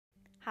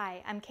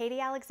Hi, I'm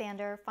Katy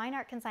Alexander, Fine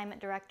Art Consignment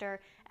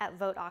Director at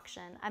Vogt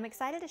Auction. I'm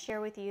excited to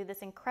share with you this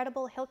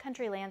incredible hill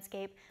country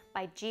landscape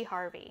by G.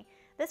 Harvey.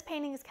 This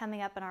painting is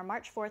coming up in our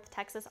March 4th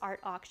Texas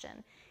Art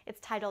Auction. It's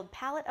titled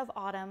Palette of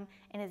Autumn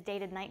and is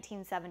dated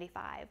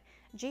 1975.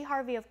 G.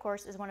 Harvey, of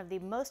course, is one of the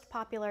most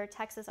popular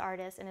Texas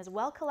artists and is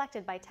well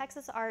collected by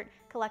Texas art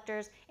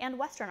collectors and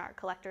Western art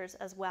collectors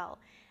as well.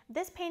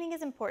 This painting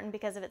is important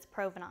because of its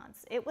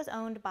provenance. It was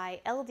owned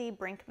by L.D.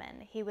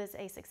 Brinkman. He was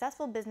a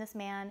successful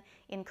businessman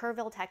in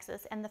Kerrville,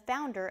 Texas, and the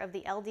founder of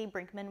the L.D.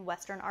 Brinkman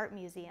Western Art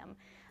Museum.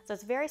 So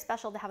it's very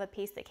special to have a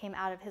piece that came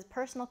out of his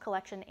personal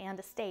collection and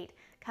estate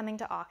coming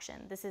to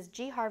auction. This is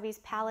G. Harvey's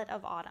Palette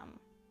of Autumn.